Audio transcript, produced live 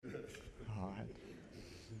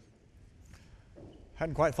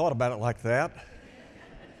Hadn't quite thought about it like that.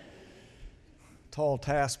 Tall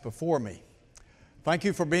task before me. Thank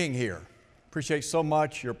you for being here. Appreciate so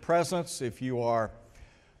much your presence. If you are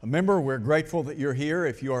a member, we're grateful that you're here.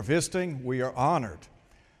 If you are visiting, we are honored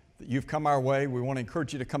that you've come our way. We want to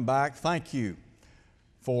encourage you to come back. Thank you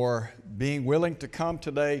for being willing to come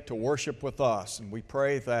today to worship with us. And we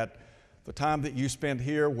pray that the time that you spend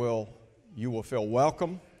here you will feel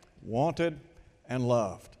welcome, wanted, and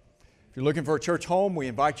loved. If you're looking for a church home, we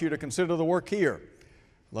invite you to consider the work here.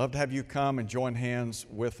 Love to have you come and join hands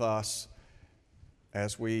with us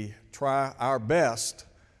as we try our best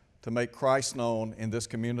to make Christ known in this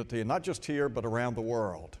community, and not just here, but around the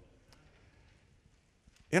world.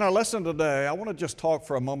 In our lesson today, I want to just talk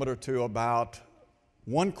for a moment or two about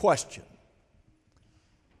one question.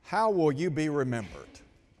 How will you be remembered?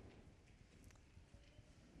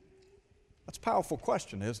 That's a powerful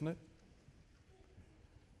question, isn't it?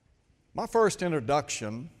 My first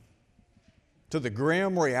introduction to the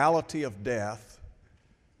grim reality of death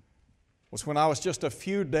was when I was just a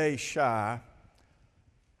few days shy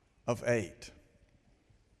of 8.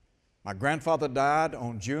 My grandfather died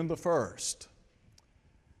on June the 1st.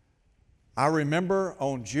 I remember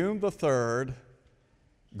on June the 3rd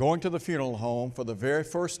going to the funeral home for the very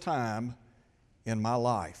first time in my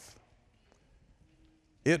life.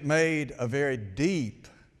 It made a very deep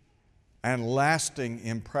and lasting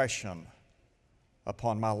impression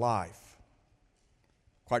upon my life.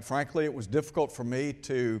 Quite frankly, it was difficult for me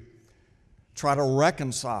to try to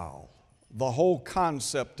reconcile the whole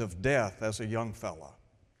concept of death as a young fella.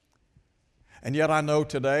 And yet I know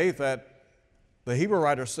today that the Hebrew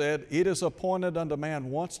writer said, "It is appointed unto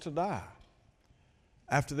man once to die.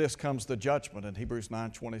 After this comes the judgment," in Hebrews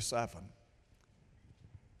 9:27.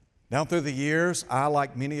 Down through the years, I,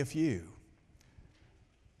 like many of you,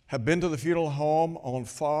 have been to the funeral home on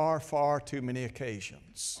far, far too many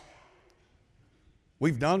occasions.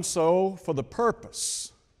 We've done so for the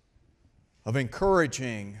purpose of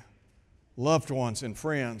encouraging loved ones and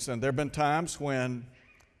friends. And there have been times when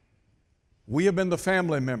we have been the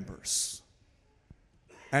family members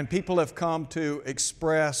and people have come to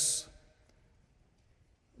express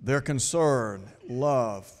their concern,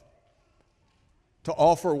 love, to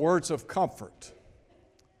offer words of comfort.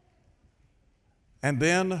 And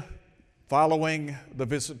then, following the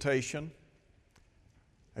visitation,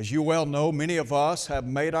 as you well know, many of us have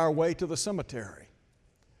made our way to the cemetery.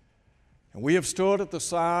 And we have stood at the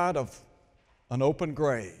side of an open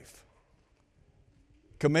grave,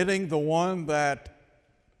 committing the one that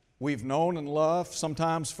we've known and loved,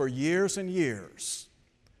 sometimes for years and years,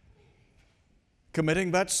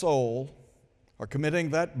 committing that soul or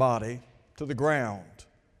committing that body to the ground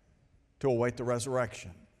to await the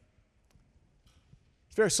resurrection.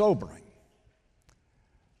 It's very sobering.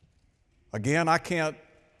 Again, I can't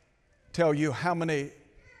tell you how many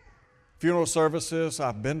funeral services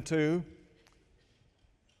I've been to,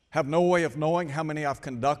 have no way of knowing how many I've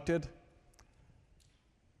conducted,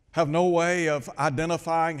 have no way of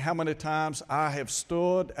identifying how many times I have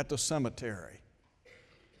stood at the cemetery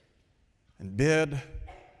and bid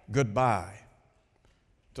goodbye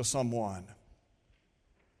to someone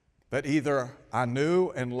that either I knew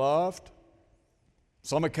and loved.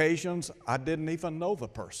 Some occasions I didn't even know the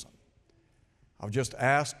person. I've just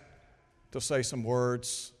asked to say some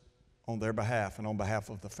words on their behalf and on behalf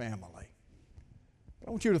of the family. But I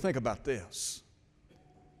want you to think about this.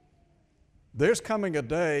 There's coming a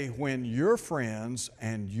day when your friends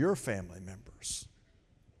and your family members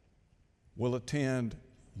will attend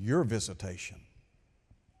your visitation.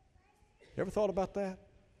 You ever thought about that?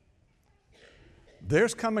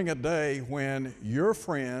 There's coming a day when your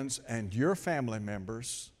friends and your family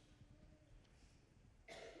members,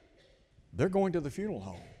 they're going to the funeral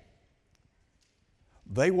home.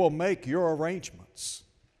 They will make your arrangements.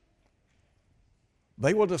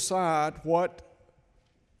 They will decide what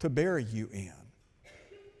to bury you in,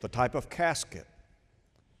 the type of casket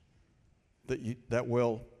that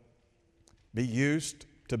will be used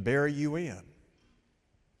to bury you in.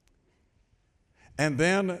 And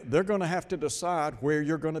then they're going to have to decide where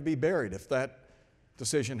you're going to be buried if that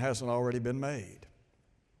decision hasn't already been made.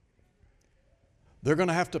 They're going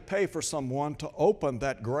to have to pay for someone to open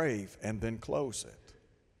that grave and then close it.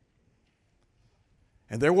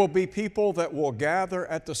 And there will be people that will gather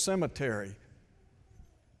at the cemetery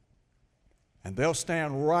and they'll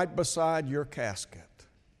stand right beside your casket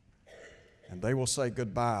and they will say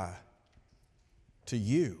goodbye to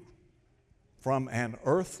you from an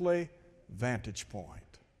earthly vantage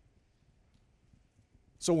point.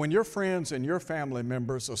 So when your friends and your family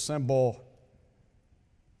members assemble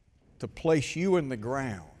to place you in the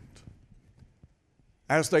ground,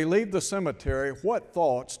 as they leave the cemetery, what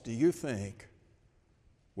thoughts do you think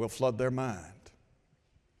will flood their mind?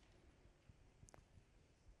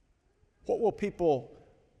 What will people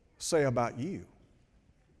say about you?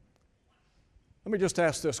 Let me just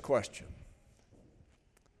ask this question.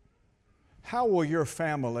 How will your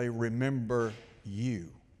family remember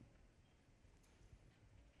you?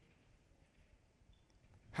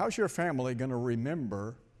 How's your family going to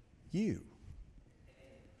remember you?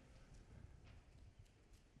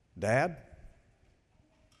 Dad,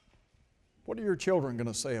 what are your children going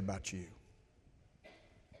to say about you?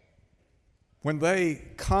 When they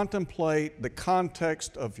contemplate the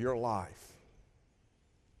context of your life,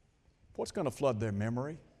 what's going to flood their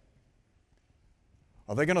memory?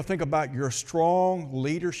 Are they going to think about your strong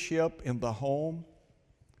leadership in the home?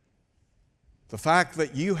 The fact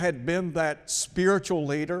that you had been that spiritual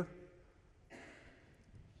leader,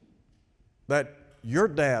 that your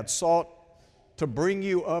dad sought to bring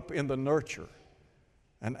you up in the nurture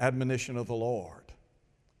and admonition of the Lord,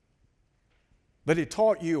 that he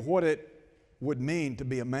taught you what it would mean to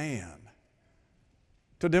be a man,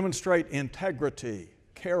 to demonstrate integrity,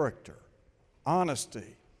 character,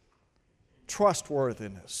 honesty,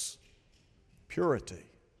 trustworthiness, purity.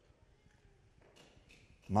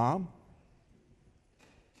 Mom,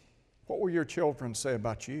 what will your children say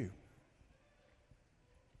about you?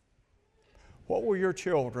 What will your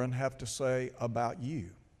children have to say about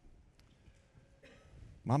you?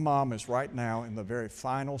 My mom is right now in the very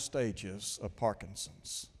final stages of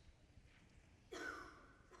Parkinson's.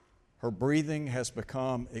 Her breathing has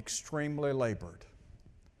become extremely labored.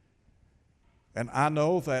 And I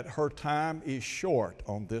know that her time is short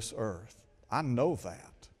on this earth. I know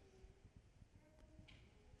that.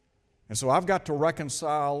 And so I've got to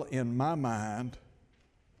reconcile in my mind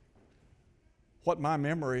what my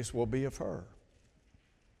memories will be of her.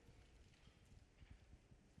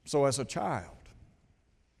 So as a child,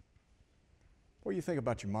 what do you think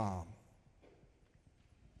about your mom?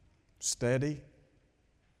 Steady?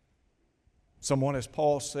 Someone, as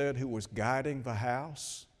Paul said, who was guiding the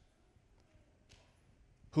house?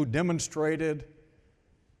 Who demonstrated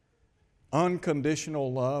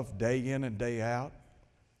unconditional love day in and day out?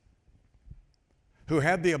 Who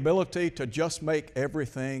had the ability to just make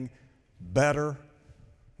everything better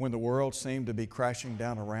when the world seemed to be crashing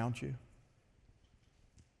down around you?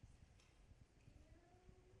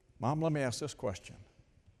 Mom, let me ask this question.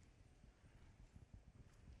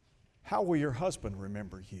 How will your husband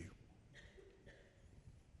remember you?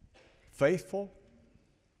 Faithful?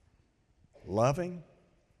 Loving?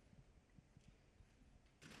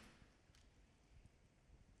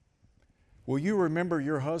 Will you remember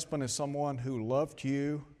your husband as someone who loved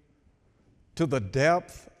you to the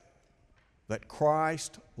depth that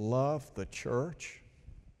Christ loved the church?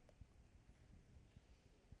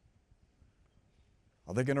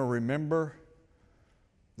 Are they going to remember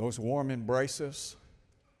those warm embraces,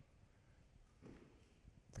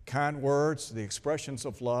 the kind words, the expressions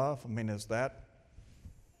of love? I mean, is that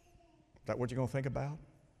what you're going to think about?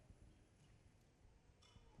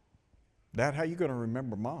 Dad, how are you going to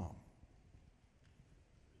remember Mom?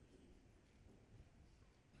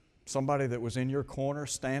 Somebody that was in your corner,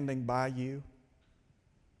 standing by you?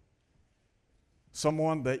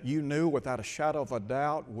 Someone that you knew without a shadow of a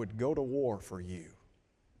doubt would go to war for you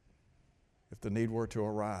if the need were to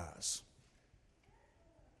arise.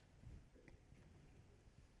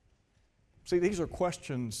 See, these are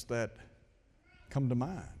questions that come to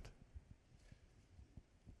mind.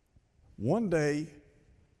 One day,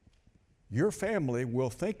 your family will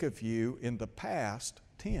think of you in the past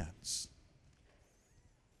tense.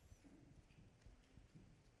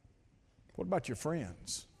 What about your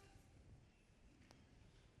friends?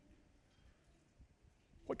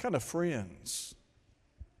 What kind of friends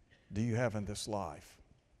do you have in this life?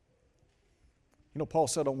 You know, Paul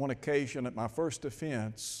said on one occasion, at my first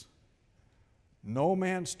offense, no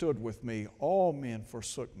man stood with me, all men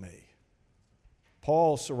forsook me.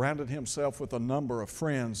 Paul surrounded himself with a number of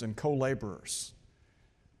friends and co-laborers,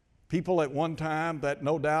 people at one time that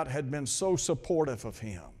no doubt had been so supportive of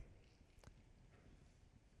him.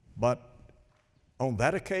 But on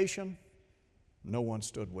that occasion, no one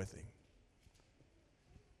stood with him.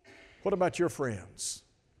 What about your friends?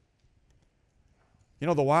 You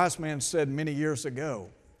know, the wise man said many years ago,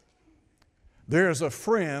 there is a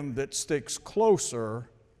friend that sticks closer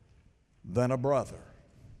than a brother.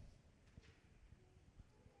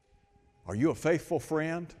 Are you a faithful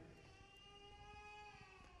friend?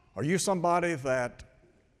 Are you somebody that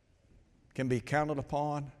can be counted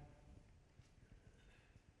upon?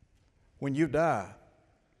 When you die,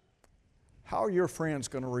 how are your friends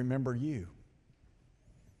going to remember you?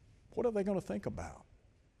 What are they going to think about?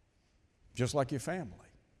 Just like your family.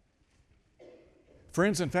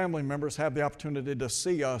 Friends and family members have the opportunity to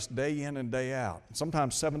see us day in and day out,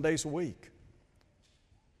 sometimes 7 days a week.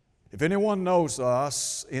 If anyone knows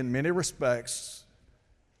us in many respects,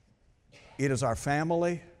 it is our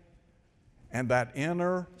family and that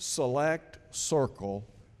inner select circle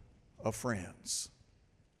of friends.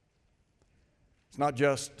 It's not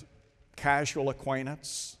just casual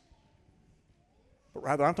acquaintance, but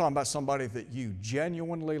rather I'm talking about somebody that you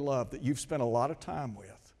genuinely love, that you've spent a lot of time with.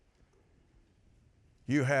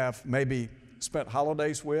 You have maybe spent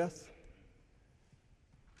holidays with.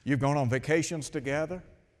 You've gone on vacations together.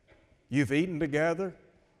 You've eaten together.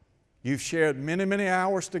 You've shared many, many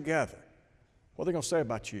hours together. What are they going to say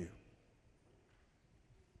about you?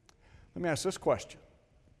 Let me ask this question.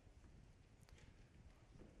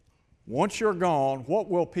 Once you're gone, what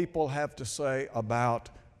will people have to say about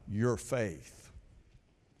your faith?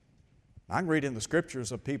 I can read in the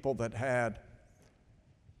Scriptures of people that had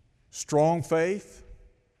strong faith.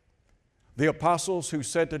 The apostles who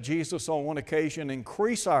said to Jesus on one occasion,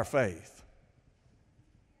 "Increase our faith."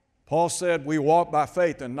 Paul said, "We walk by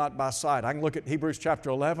faith and not by sight." I can look at Hebrews chapter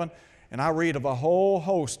 11, and I read of a whole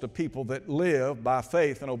host of people that live by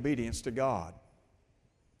faith and obedience to God.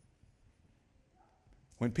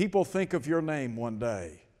 When people think of your name one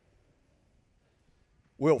day,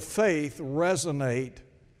 will faith resonate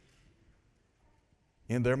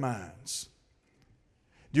in their minds?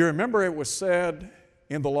 Do you remember it was said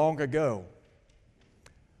in the long ago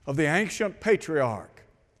of the ancient patriarch,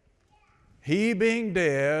 "He being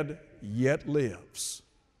dead yet lives"?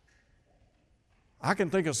 I can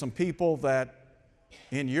think of some people that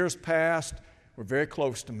in years past were very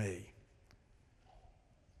close to me,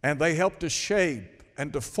 and they helped to shape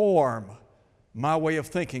and to form my way of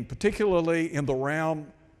thinking, particularly in the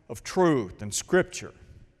realm of truth and Scripture.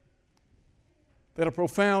 They had a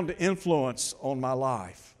profound influence on my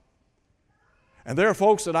life. And there are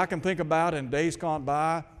folks that I can think about in days gone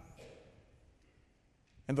by,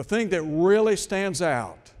 and the thing that really stands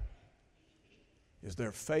out is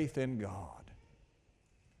their faith in God.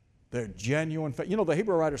 Their genuine faith. You know, the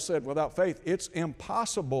Hebrew writer said, without faith, it's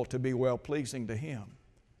impossible to be well-pleasing to Him.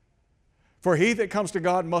 For he that comes to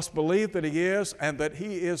God must believe that He is, and that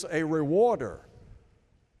He is a rewarder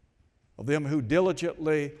of them who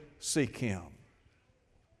diligently seek Him.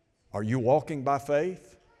 Are you walking by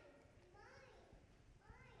faith?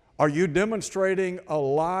 Are you demonstrating a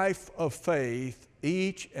life of faith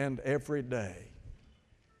each and every day?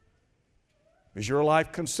 Is your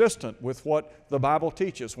life consistent with what the Bible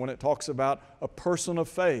teaches when it talks about a person of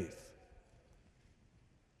faith?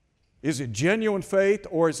 Is it genuine faith,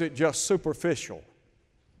 or is it just superficial?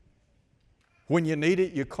 When you need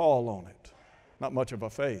it, you call on it. Not much of a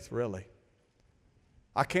faith, really.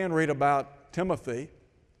 I can read about Timothy.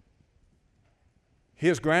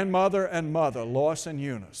 His grandmother and mother, Lois and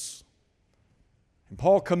Eunice. And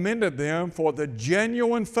Paul commended them for the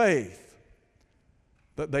genuine faith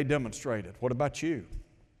that they demonstrated. What about you?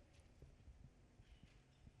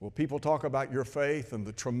 Will people talk about your faith and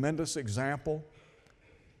the tremendous example?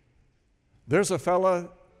 There's a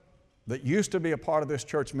fellow that used to be a part of this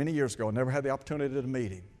church many years ago. I never had the opportunity to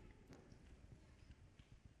meet him.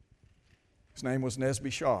 His name was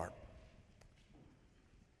Nesby Sharp.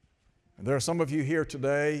 And there are some of you here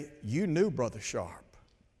today, you knew Brother Sharp.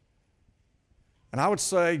 And I would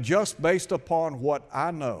say, just based upon what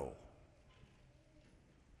I know,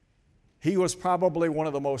 he was probably one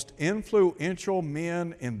of the most influential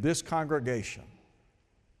men in this congregation.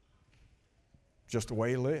 Just the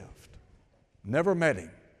way he lived. Never met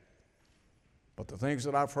him. But the things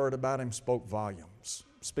that I've heard about him speak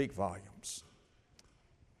volumes.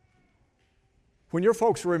 When your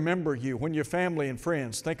folks remember you, when your family and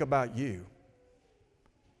friends think about you,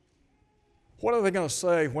 what are they going to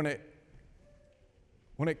say when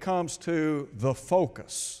it comes to the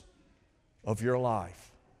focus of your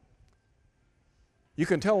life? You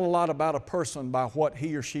can tell a lot about a person by what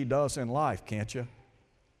he or she does in life, can't you?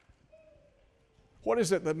 What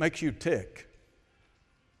is it that makes you tick?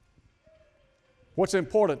 What's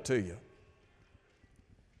important to you?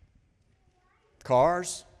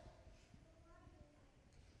 Cars?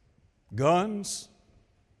 Guns?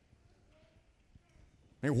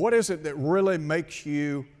 I mean, what is it that really makes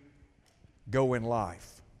you go in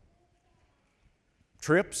life?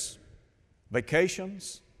 Trips?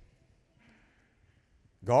 Vacations?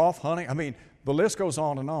 Golf? Hunting? I mean, the list goes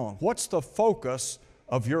on and on. What's the focus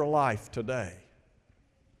of your life today?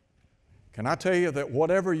 Can I tell you that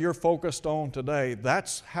whatever you're focused on today,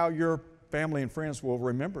 that's how your family and friends will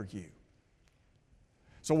remember you.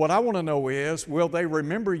 So what I want to know is, will they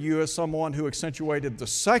remember you as someone who accentuated the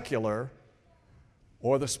secular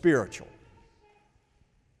or the spiritual?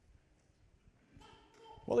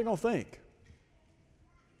 What are they going to think?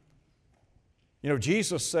 You know,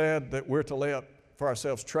 Jesus said that we're to lay up for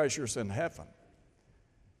ourselves treasures in heaven.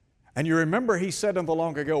 And you remember he said in the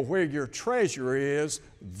long ago, where your treasure is,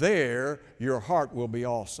 there your heart will be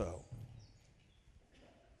also.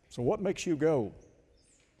 So what makes you go?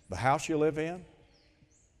 The house you live in?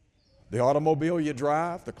 The automobile you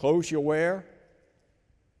drive? The clothes you wear?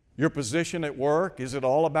 Your position at work? Is it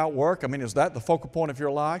all about work? I mean, is that the focal point of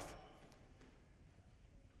your life?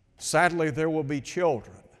 Sadly, there will be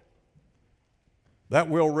children that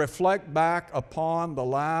will reflect back upon the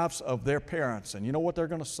lives of their parents. And you know what they're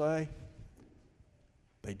going to say?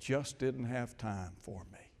 They just didn't have time for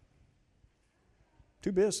me.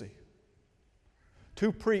 Too busy.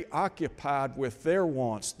 Too preoccupied with their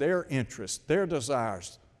wants, their interests, their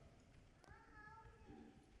desires.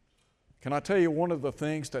 Can I tell you one of the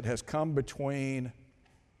things that has come between,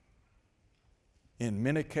 in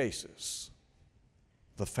many cases,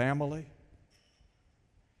 the family?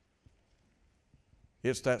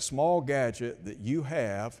 It's that small gadget that you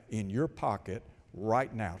have in your pocket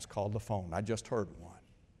right now. It's called the phone. I just heard one.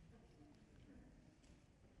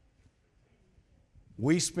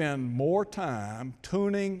 We spend more time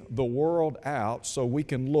tuning the world out so we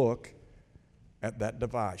can look at that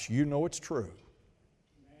device. You know it's true.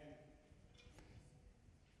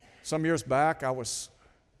 Some years back, I was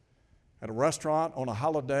at a restaurant on a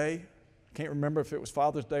holiday. I can't remember if it was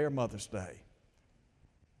Father's Day or Mother's Day.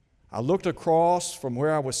 I looked across from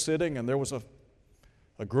where I was sitting, and there was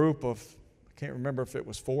a group of, I can't remember if it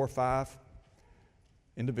was 4 or 5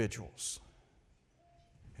 individuals.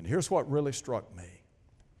 And here's what really struck me.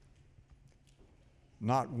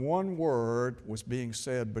 Not one word was being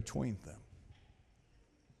said between them.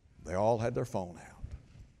 They all had their phone out.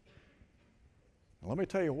 Now, let me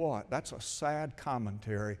tell you what, that's a sad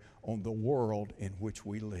commentary on the world in which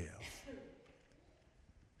we live.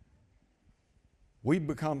 We've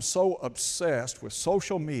become so obsessed with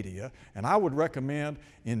social media, and I would recommend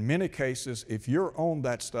in many cases, if you're on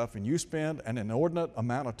that stuff and you spend an inordinate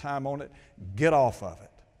amount of time on it, get off of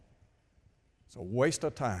it. It's a waste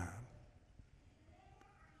of time.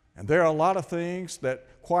 And there are a lot of things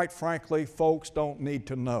that, quite frankly, folks don't need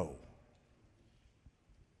to know.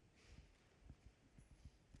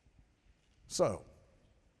 So,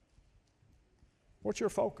 what's your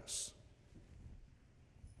focus?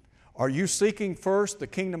 Are you seeking first the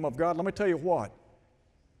kingdom of God? Let me tell you what.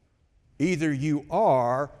 Either you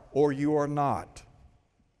are or you are not.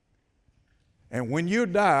 And when you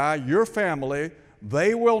die, your family,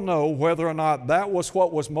 they will know whether or not that was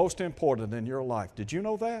what was most important in your life. Did you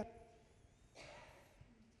know that?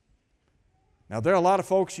 Now, there are a lot of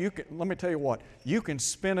folks, let me tell you what, you can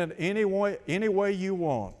spin it any way you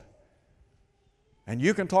want. And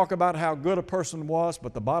you can talk about how good a person was,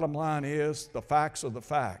 but the bottom line is the facts are the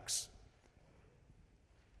facts.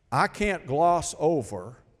 I can't gloss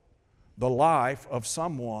over the life of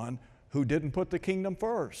someone who didn't put the kingdom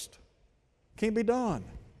first. Can't be done.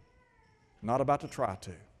 Not about to try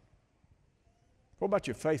to. What about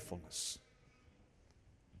your faithfulness?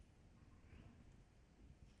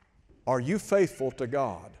 Are you faithful to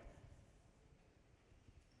God?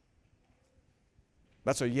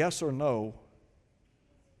 That's a yes or no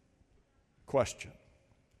question.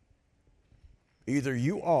 Either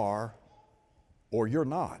you are or you're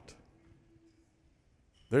not.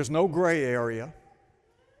 There's no gray area,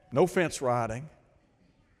 no fence riding.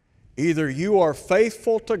 Either you are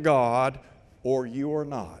faithful to God or you are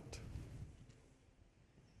not.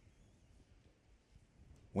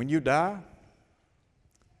 When you die,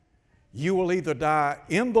 you will either die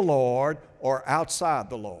in the Lord or outside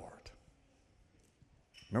the Lord.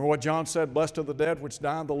 Remember what John said, blessed are the dead which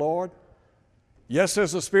die in the Lord? Yes,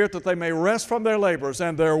 says the Spirit, that they may rest from their labors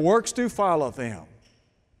and their works do follow them.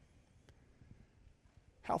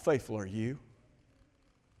 How faithful are you?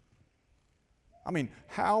 I mean,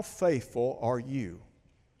 how faithful are you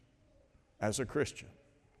as a Christian?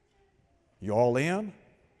 You all in?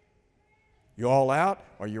 You all out?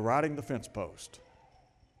 Or are you riding the fence post?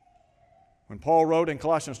 When Paul wrote in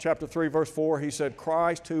Colossians chapter 3, verse 4, he said,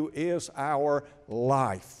 Christ who is our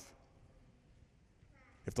life.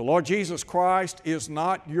 If the Lord Jesus Christ is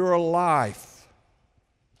not your life,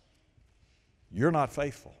 you're not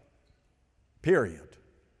faithful. Period.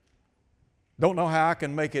 Don't know how I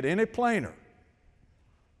can make it any plainer.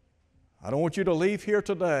 I don't want you to leave here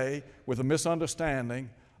today with a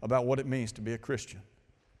misunderstanding about what it means to be a Christian.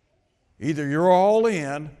 Either you're all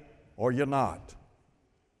in or you're not.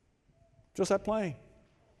 Just that plain.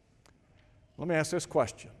 Let me ask this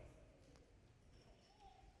question.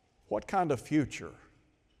 What kind of future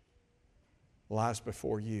lies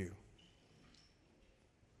before you?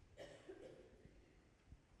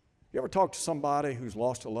 You ever talk to somebody who's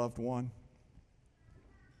lost a loved one?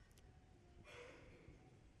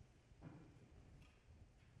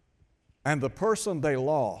 And the person they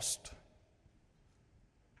lost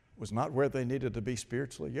was not where they needed to be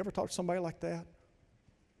spiritually? You ever talk to somebody like that?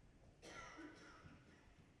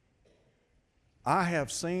 I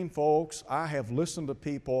have seen folks, I have listened to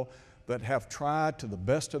people that have tried to the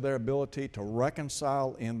best of their ability to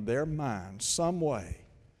reconcile in their mind some way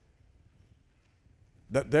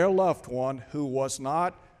that their loved one who was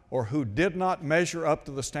not or who did not measure up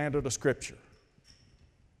to the standard of Scripture,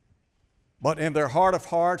 but in their heart of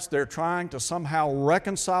hearts they're trying to somehow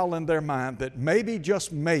reconcile in their mind that maybe,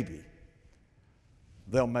 just maybe,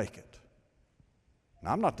 they'll make it.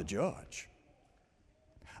 Now, I'm not the judge.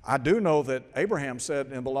 I do know that Abraham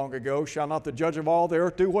said in the long ago, shall not the judge of all the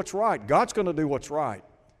earth do what's right? God's going to do what's right.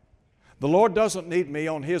 The Lord doesn't need me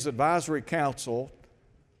on His advisory council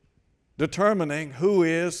determining who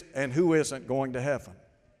is and who isn't going to heaven.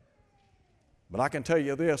 But I can tell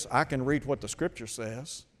you this, I can read what the Scripture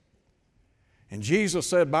says. And Jesus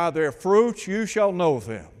said, by their fruits you shall know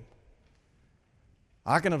them.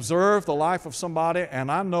 I can observe the life of somebody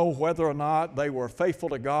and I know whether or not they were faithful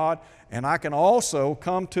to God, and I can also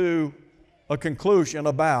come to a conclusion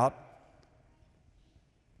about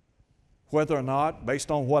whether or not, based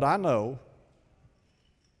on what I know,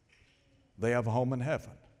 they have a home in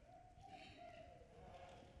heaven.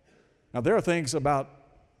 Now, there are things about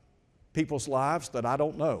people's lives that I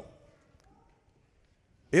don't know.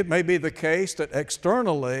 It may be the case that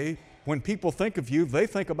externally, when people think of you, they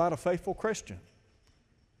think about a faithful Christian.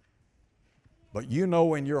 But you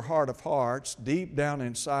know in your heart of hearts, deep down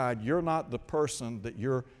inside, you're not the person that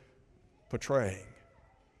you're portraying.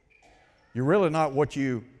 You're really not what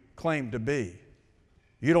you claim to be.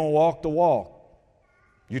 You don't walk the walk.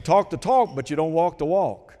 You talk the talk, but you don't walk the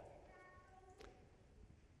walk.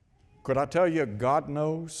 Could I tell you, God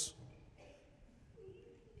knows?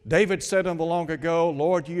 David said in the long ago,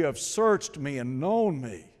 Lord, you have searched me and known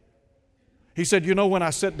me. He said, you know when I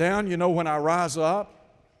sit down, you know when I rise up.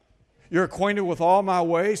 You're acquainted with all my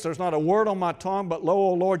ways. There's not a word on my tongue, but lo,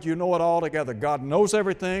 O Lord, you know it all together. God knows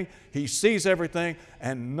everything. He sees everything,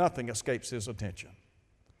 and nothing escapes His attention.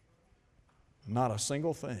 Not a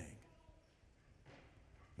single thing.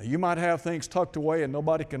 Now, you might have things tucked away and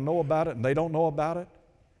nobody can know about it, and they don't know about it.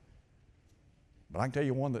 But I can tell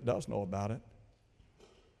you one that does know about it.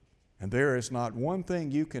 And there is not one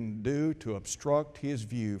thing you can do to obstruct His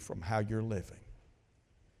view from how you're living.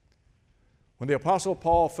 When the Apostle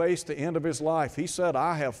Paul faced the end of his life, he said,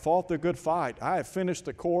 I have fought the good fight. I have finished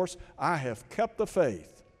the course. I have kept the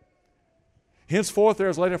faith. Henceforth there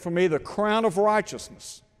is laid up for me the crown of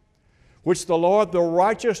righteousness, which the Lord, the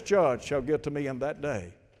righteous judge, shall give to me in that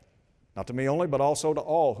day. Not to me only, but also to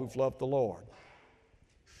all who've loved the Lord.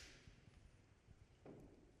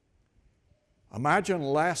 Imagine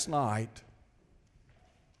last night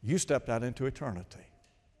you stepped out into eternity.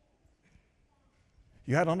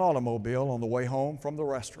 You had an automobile on the way home from the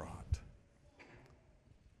restaurant.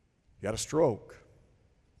 You had a stroke,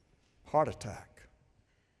 heart attack.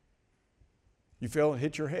 You fell and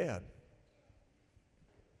hit your head.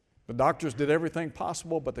 The doctors did everything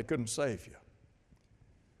possible, but they couldn't save you.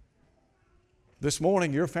 This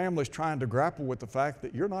morning, your family's trying to grapple with the fact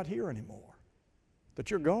that you're not here anymore, that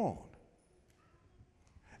you're gone.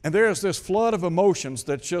 And there's this flood of emotions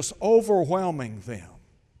that's just overwhelming them.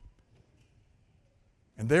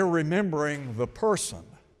 And they're remembering the person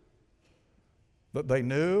that they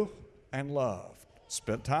knew and loved,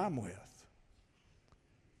 spent time with.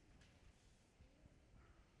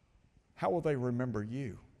 How will they remember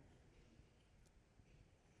you?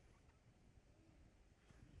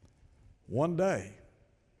 One day,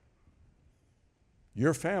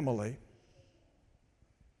 your family,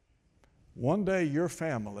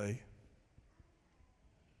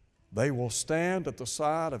 they will stand at the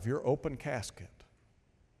side of your open casket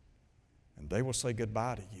and they will say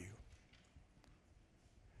goodbye to you.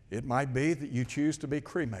 It might be that you choose to be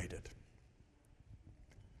cremated.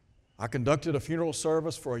 I conducted a funeral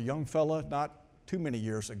service for a young fella not too many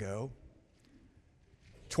years ago,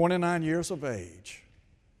 29 years of age,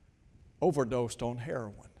 overdosed on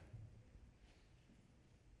heroin.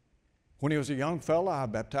 When he was a young fella, I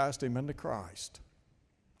baptized him into Christ.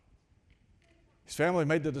 His family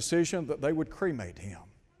made the decision that they would cremate him.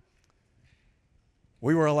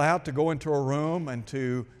 We were allowed to go into a room and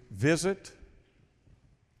to visit,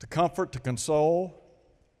 to comfort, to console.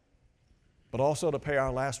 but also to pay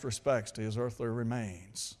our last respects to his earthly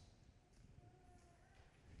remains.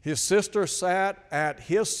 His sister sat at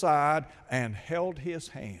his side and held his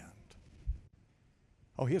hand.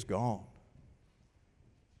 Oh, he's gone.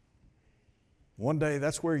 One day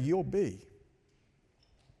that's where you'll be.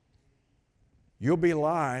 You'll be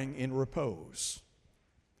lying in repose.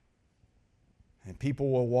 And people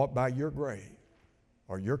will walk by your grave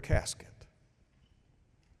or your casket.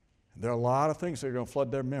 And there are a lot of things that are going to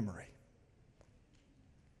flood their memory.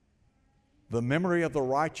 The memory of the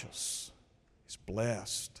righteous is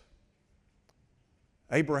blessed.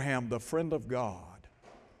 Abraham, the friend of God.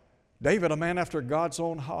 David, a man after God's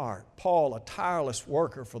own heart. Paul, a tireless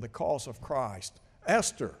worker for the cause of Christ.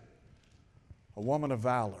 Esther, a woman of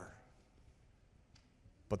valor.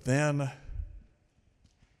 But then,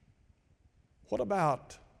 what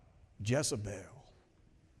about Jezebel?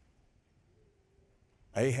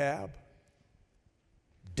 Ahab?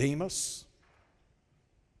 Demas?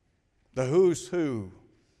 The who's who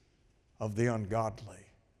of the ungodly.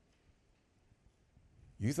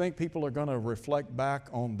 You think people are going to reflect back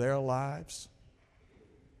on their lives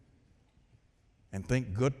and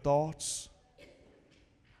think good thoughts?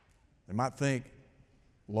 They might think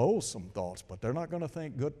loathsome thoughts, but they're not going to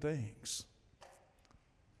think good things.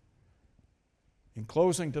 In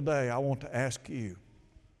closing today, I want to ask you,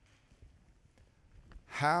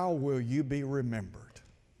 how will you be remembered?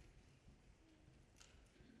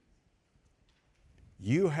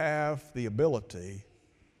 You have the ability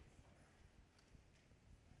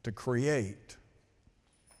to create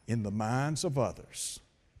in the minds of others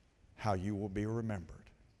how you will be remembered.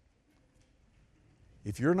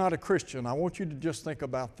 If you're not a Christian, I want you to just think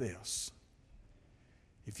about this.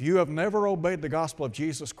 If you have never obeyed the gospel of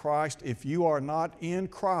Jesus Christ, if you are not in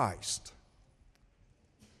Christ,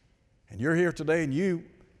 and you're here today and you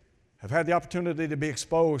have had the opportunity to be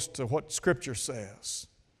exposed to what Scripture says,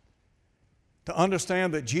 to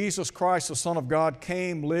understand that Jesus Christ, the Son of God,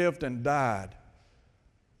 came, lived, and died,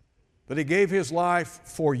 that He gave His life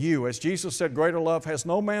for you. As Jesus said, greater love has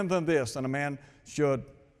no man than this, and a man should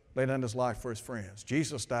lay down his life for his friends.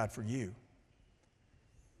 Jesus died for you.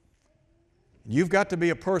 You've got to be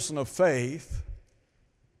a person of faith,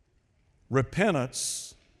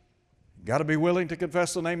 repentance. You've got to be willing to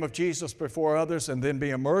confess the name of Jesus before others and then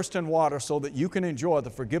be immersed in water so that you can enjoy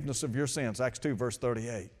the forgiveness of your sins. Acts 2, verse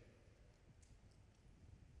 38.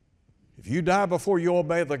 If you die before you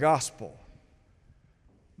obey the gospel,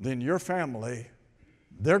 then your family,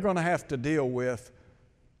 they're going to have to deal with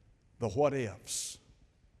the what ifs.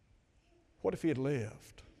 What if he had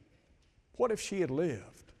lived? What if she had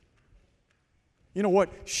lived? You know what?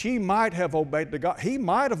 She might have obeyed the gospel. He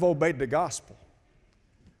might have obeyed the gospel.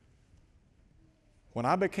 When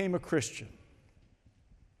I became a Christian,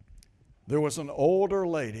 there was an older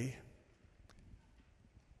lady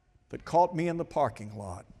that caught me in the parking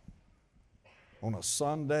lot on a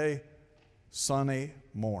Sunday, sunny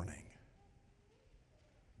morning.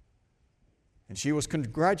 And she was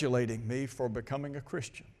congratulating me for becoming a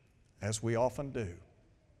Christian, as we often do.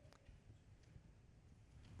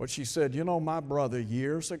 But she said, you know, my brother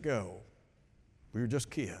years ago, we were just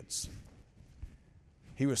kids.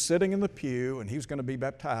 He was sitting in the pew and he was going to be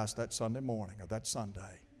baptized that Sunday morning or that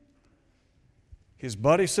Sunday. His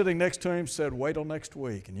buddy sitting next to him said, wait till next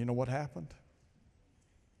week. And you know what happened?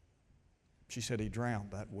 She said he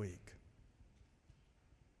drowned that week.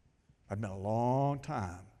 It's been a long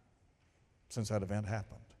time since that event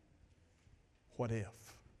happened. What if?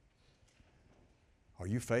 Are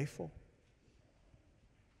you faithful?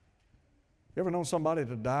 You ever known somebody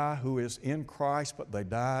to die who is in Christ, but they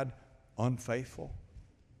died unfaithful?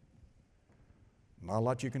 Not a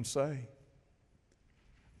lot you can say.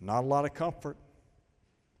 Not a lot of comfort.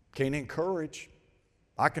 Can't encourage.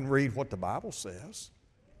 I can read what the Bible says,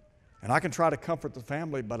 and I can try to comfort the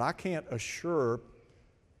family, but I can't assure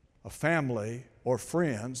a family or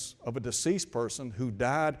friends of a deceased person who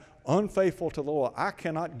died unfaithful to the Lord. I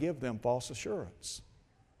cannot give them false assurance.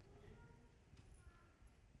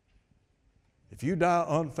 If you die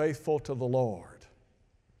unfaithful to the Lord,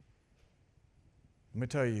 let me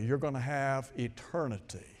tell you, you're going to have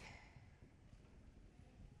eternity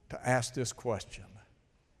to ask this question.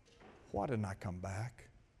 Why didn't I come back?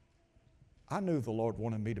 I knew the Lord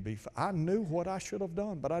wanted me to be, I knew what I should have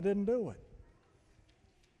done, but I didn't do it.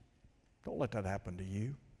 Don't let that happen to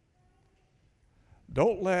you.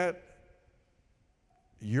 Don't let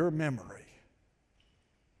your memory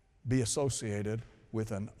be associated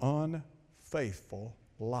with an unfaithful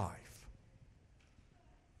life.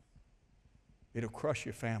 It'll crush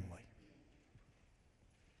your family.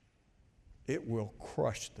 It will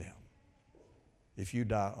crush them if you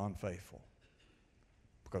die unfaithful.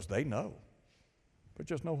 because they know. But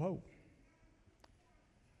just no hope.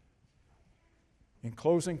 In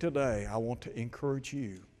closing today, I want to encourage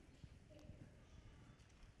you.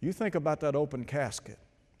 You think about that open casket.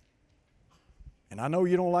 And I know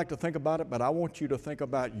you don't like to think about it, but I want you to think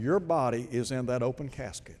about your body is in that open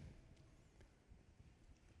casket.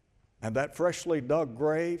 And that freshly dug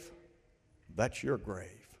grave, that's your grave.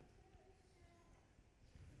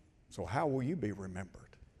 So how will you be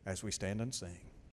remembered as we stand and sing?